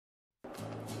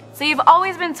So you've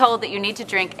always been told that you need to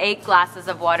drink 8 glasses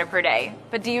of water per day,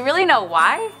 but do you really know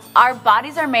why? Our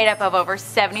bodies are made up of over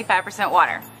 75%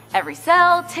 water. Every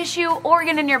cell, tissue,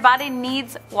 organ in your body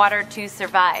needs water to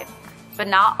survive, but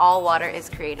not all water is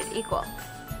created equal.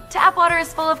 Tap water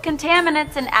is full of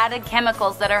contaminants and added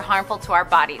chemicals that are harmful to our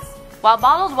bodies. While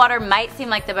bottled water might seem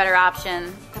like the better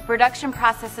option, the production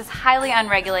process is highly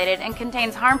unregulated and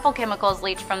contains harmful chemicals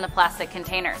leached from the plastic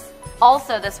containers.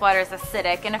 Also, this water is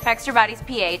acidic and affects your body's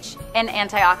pH and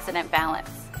antioxidant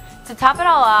balance. To top it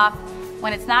all off,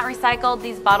 when it's not recycled,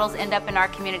 these bottles end up in our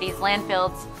community's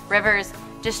landfills, rivers,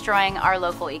 destroying our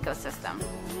local ecosystem.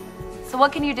 So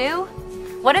what can you do?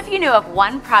 What if you knew of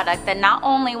one product that not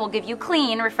only will give you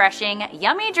clean, refreshing,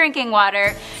 yummy drinking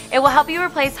water, it will help you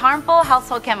replace harmful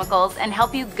household chemicals and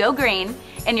help you go green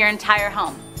in your entire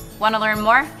home? Want to learn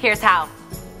more? Here's how.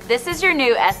 This is your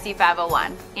new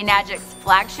SC501, Enagic's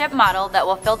flagship model that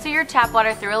will filter your tap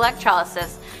water through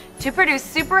electrolysis to produce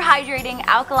super hydrating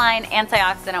alkaline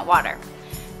antioxidant water.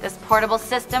 This portable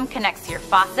system connects to your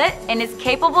faucet and is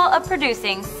capable of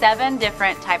producing 7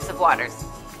 different types of waters.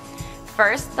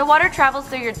 First, the water travels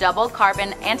through your double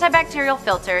carbon antibacterial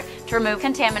filter to remove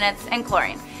contaminants and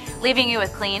chlorine, leaving you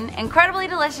with clean, incredibly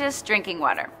delicious drinking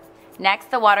water.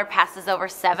 Next, the water passes over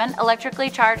 7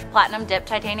 electrically charged platinum dipped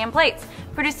titanium plates,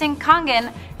 producing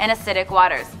Kangen and acidic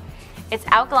waters. It's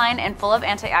alkaline and full of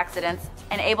antioxidants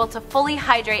and able to fully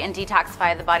hydrate and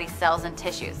detoxify the body's cells and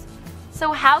tissues.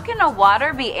 So how can a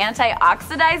water be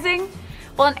antioxidizing?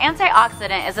 Well, an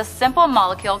antioxidant is a simple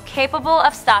molecule capable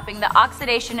of stopping the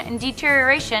oxidation and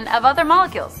deterioration of other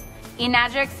molecules.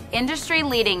 Enagic's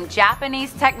industry-leading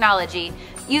Japanese technology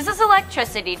uses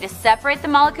electricity to separate the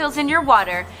molecules in your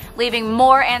water, leaving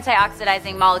more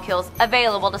antioxidizing molecules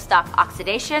available to stop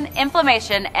oxidation,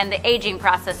 inflammation, and the aging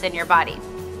process in your body.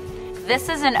 This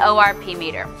is an ORP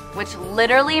meter, which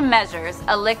literally measures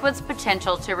a liquid's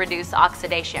potential to reduce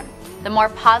oxidation. The more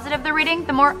positive the reading,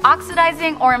 the more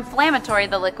oxidizing or inflammatory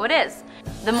the liquid is.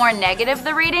 The more negative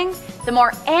the reading, the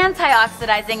more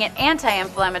antioxidizing and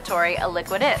anti-inflammatory a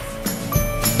liquid is.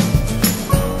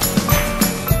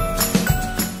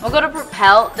 We'll go to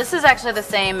Propel. This is actually the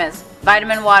same as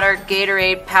vitamin water,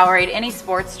 Gatorade, Powerade, any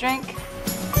sports drink.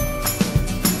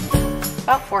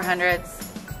 About 400s.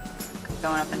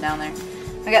 Going up and down there.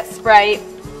 We got Sprite.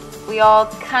 We all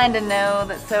kind of know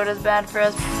that soda's bad for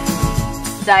us.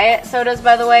 Diet sodas,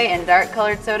 by the way, and dark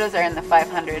colored sodas are in the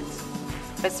 500s.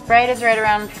 But Sprite is right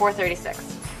around 436.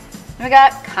 And we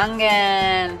got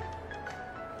Kangen.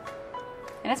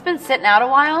 And it's been sitting out a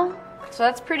while, so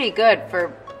that's pretty good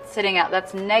for sitting out.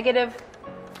 That's negative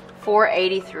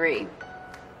 483.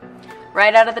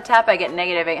 Right out of the tap, I get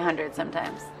negative 800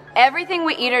 sometimes. Everything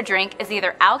we eat or drink is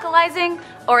either alkalizing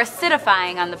or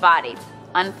acidifying on the body.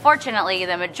 Unfortunately,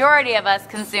 the majority of us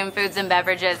consume foods and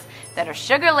beverages that are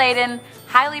sugar-laden,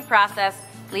 highly processed,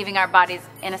 leaving our bodies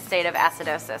in a state of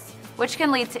acidosis, which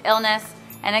can lead to illness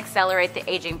and accelerate the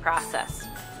aging process.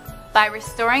 By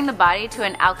restoring the body to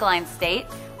an alkaline state,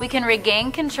 we can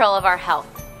regain control of our health.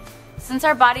 Since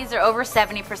our bodies are over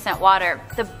 70% water,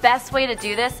 the best way to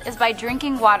do this is by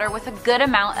drinking water with a good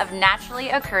amount of naturally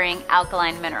occurring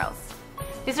alkaline minerals.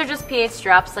 These are just pH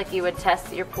drops like you would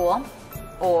test your pool,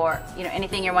 or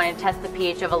anything you're wanting to test the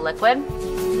pH of a liquid.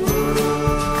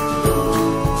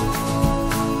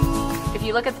 If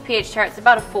you look at the pH chart, it's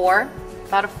about a 4,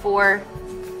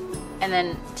 and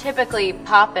then typically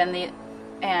pop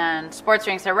and sports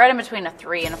drinks are right in between a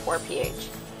 3 and a 4 pH.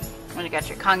 When you got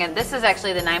your Kangen, this is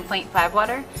actually the 9.5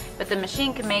 water, but the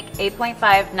machine can make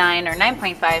 8.5, 9, or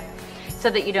 9.5 so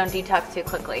that you don't detox too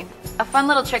quickly. A fun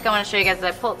little trick I want to show you guys is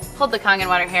I pulled the Kangen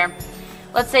water here.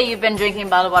 Let's say you've been drinking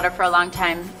bottled water for a long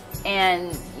time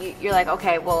and you're like,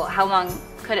 okay, well, how long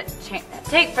could it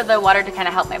take for the water to kind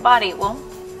of help my body? Well,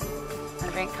 I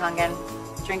drink Kangen,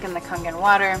 drinking the Kangen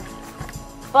water.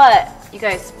 But you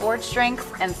guys, sports drinks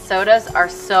and sodas are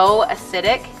so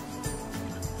acidic.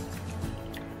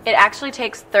 It actually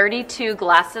takes 32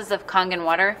 glasses of Kangen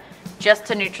water just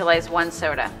to neutralize 1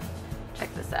 soda.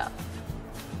 Check this out.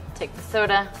 Take the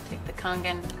soda, take the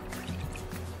Kangen,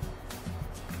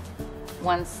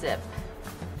 1 sip.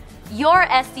 Your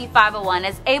SC501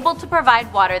 is able to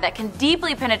provide water that can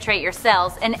deeply penetrate your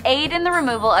cells and aid in the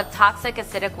removal of toxic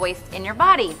acidic waste in your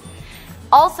body,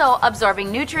 also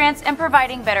absorbing nutrients and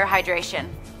providing better hydration.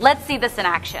 Let's see this in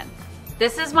action.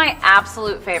 This is my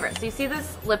absolute favorite. So you see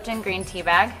this Lipton green tea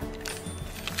bag?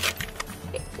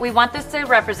 We want this to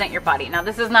represent your body. Now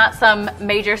this is not some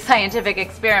major scientific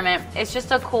experiment. It's just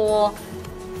a cool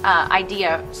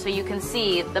idea so you can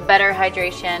see the better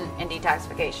hydration and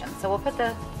detoxification. So we'll put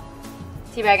the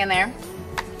tea bag in there.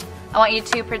 I want you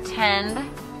to pretend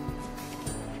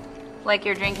like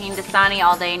you're drinking Dasani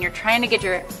all day and you're trying to get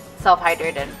yourself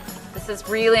hydrated. This is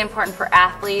really important for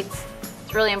athletes.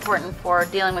 It's really important for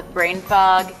dealing with brain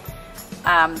fog.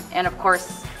 And of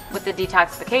course, with the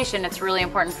detoxification, it's really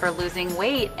important for losing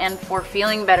weight and for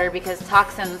feeling better, because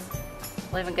toxins,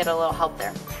 we'll even get a little help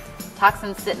there.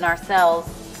 Toxins sit in our cells,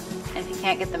 and if you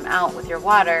can't get them out with your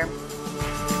water.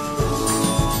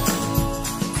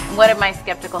 What did my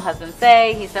skeptical husband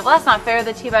say? He said, well, that's not fair,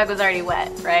 the tea bag was already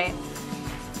wet, right?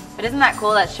 But isn't that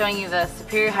cool? That's showing you the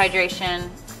superior hydration,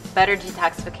 better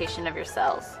detoxification of your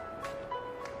cells.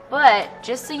 But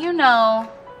just so you know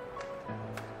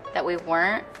that we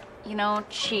weren't,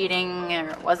 cheating, or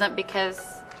it wasn't because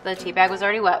the tea bag was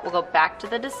already wet. We'll go back to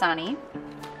the Dasani.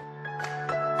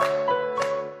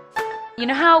 You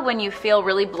know how when you feel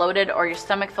really bloated or your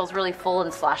stomach feels really full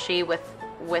and sloshy with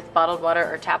bottled water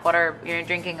or tap water, you're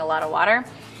drinking a lot of water?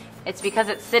 It's because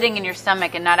it's sitting in your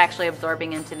stomach and not actually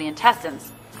absorbing into the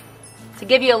intestines. To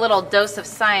give you a little dose of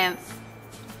science,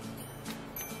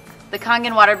 the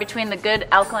Kangen water, between the good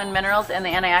alkaline minerals and the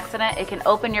antioxidant, it can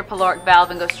open your pyloric valve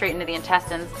and go straight into the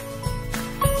intestines.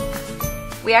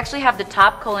 We actually have the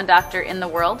top colon doctor in the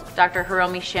world, Dr.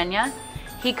 Hiromi Shinya.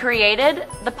 He created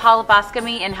the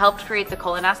polyposcopy and helped create the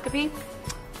colonoscopy.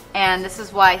 And this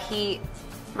is why he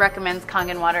recommends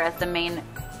Kangen water as the main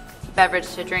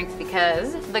beverage to drink,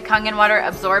 because the Kangen water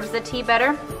absorbs the tea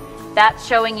better. That's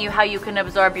showing you how you can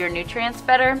absorb your nutrients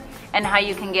better and how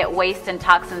you can get waste and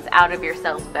toxins out of your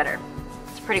cells better.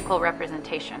 It's a pretty cool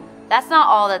representation. That's not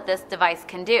all that this device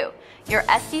can do. Your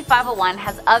SD501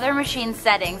 has other machine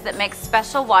settings that make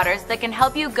special waters that can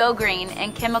help you go green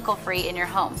and chemical free in your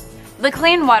home. The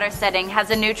clean water setting has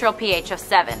a neutral pH of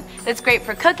 7 that's great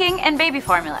for cooking and baby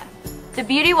formula. The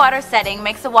beauty water setting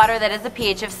makes a water that is a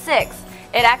pH of 6.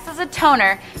 It acts as a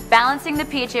toner, balancing the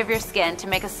pH of your skin to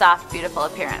make a soft, beautiful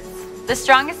appearance. The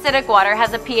strong acidic water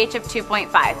has a pH of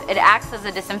 2.5. It acts as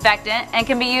a disinfectant and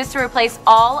can be used to replace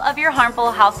all of your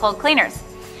harmful household cleaners.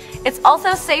 It's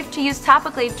also safe to use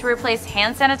topically to replace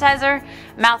hand sanitizer,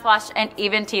 mouthwash, and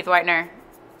even teeth whitener.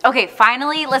 Okay,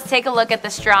 finally, let's take a look at the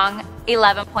strong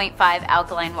 11.5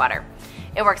 alkaline water.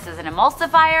 It works as an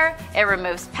emulsifier, it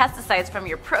removes pesticides from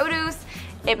your produce,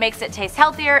 it makes it taste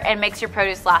healthier, and makes your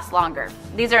produce last longer.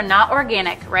 These are not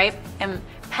organic, right? And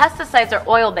pesticides are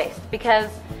oil-based, because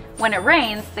when it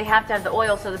rains, they have to have the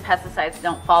oil so the pesticides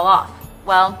don't fall off.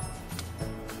 Well,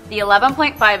 the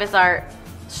 11.5 is our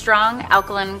strong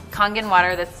alkaline Kangen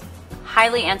water that's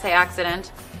highly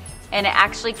antioxidant, and it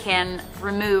actually can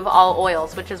remove all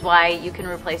oils, which is why you can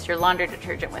replace your laundry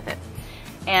detergent with it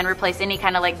and replace any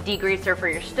kind of like degreaser for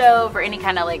your stove or any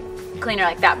kind of like cleaner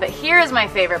like that. But here is my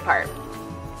favorite part.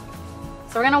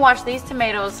 So we're gonna wash these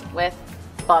tomatoes with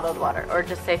bottled water, or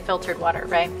just say filtered water,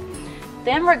 right?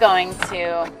 Then we're going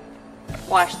to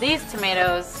wash these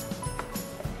tomatoes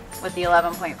with the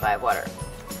 11.5 water.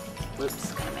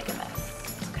 Oops, gonna make a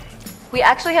mess. Okay. We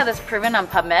actually have this proven on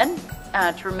PubMed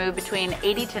to remove between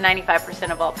 80 to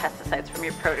 95% of all pesticides from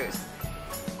your produce.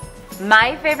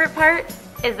 My favorite part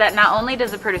is that not only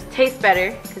does the produce taste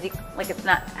better, because it's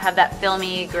not have that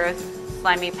filmy, gross,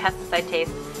 slimy pesticide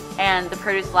taste, and the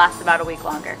produce lasts about a week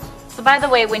longer. So by the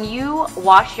way, when you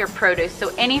wash your produce,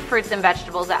 so any fruits and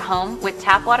vegetables at home with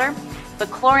tap water, the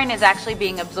chlorine is actually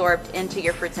being absorbed into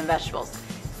your fruits and vegetables.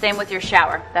 Same with your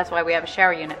shower. That's why we have a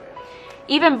shower unit.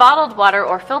 Even bottled water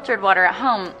or filtered water at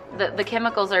home, the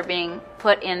chemicals are being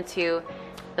put into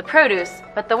the produce,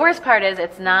 but the worst part is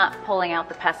it's not pulling out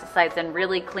the pesticides and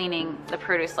really cleaning the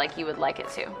produce like you would like it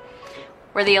to.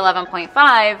 Where the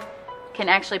 11.5 can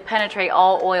actually penetrate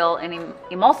all oil and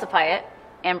emulsify it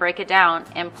and break it down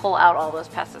and pull out all those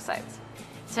pesticides.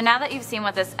 So now that you've seen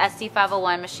what this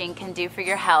SD501 machine can do for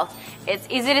your health, it's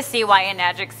easy to see why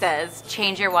Enagic says,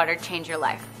 change your water, change your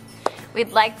life.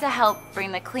 We'd like to help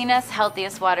bring the cleanest,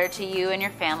 healthiest water to you and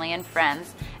your family and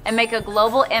friends and make a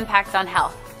global impact on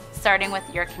health, starting with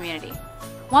your community.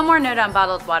 One more note on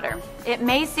bottled water. It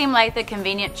may seem like the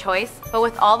convenient choice, but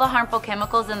with all the harmful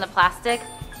chemicals in the plastic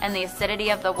and the acidity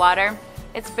of the water,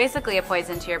 it's basically a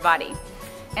poison to your body.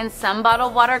 And some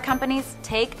bottled water companies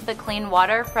take the clean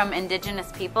water from indigenous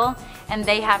people and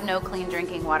they have no clean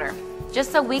drinking water,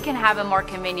 just so we can have a more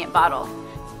convenient bottle.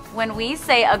 When we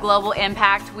say a global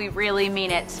impact, we really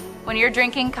mean it. When you're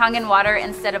drinking Kangen water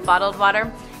instead of bottled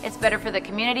water, it's better for the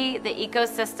community, the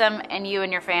ecosystem, and you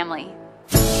and your family.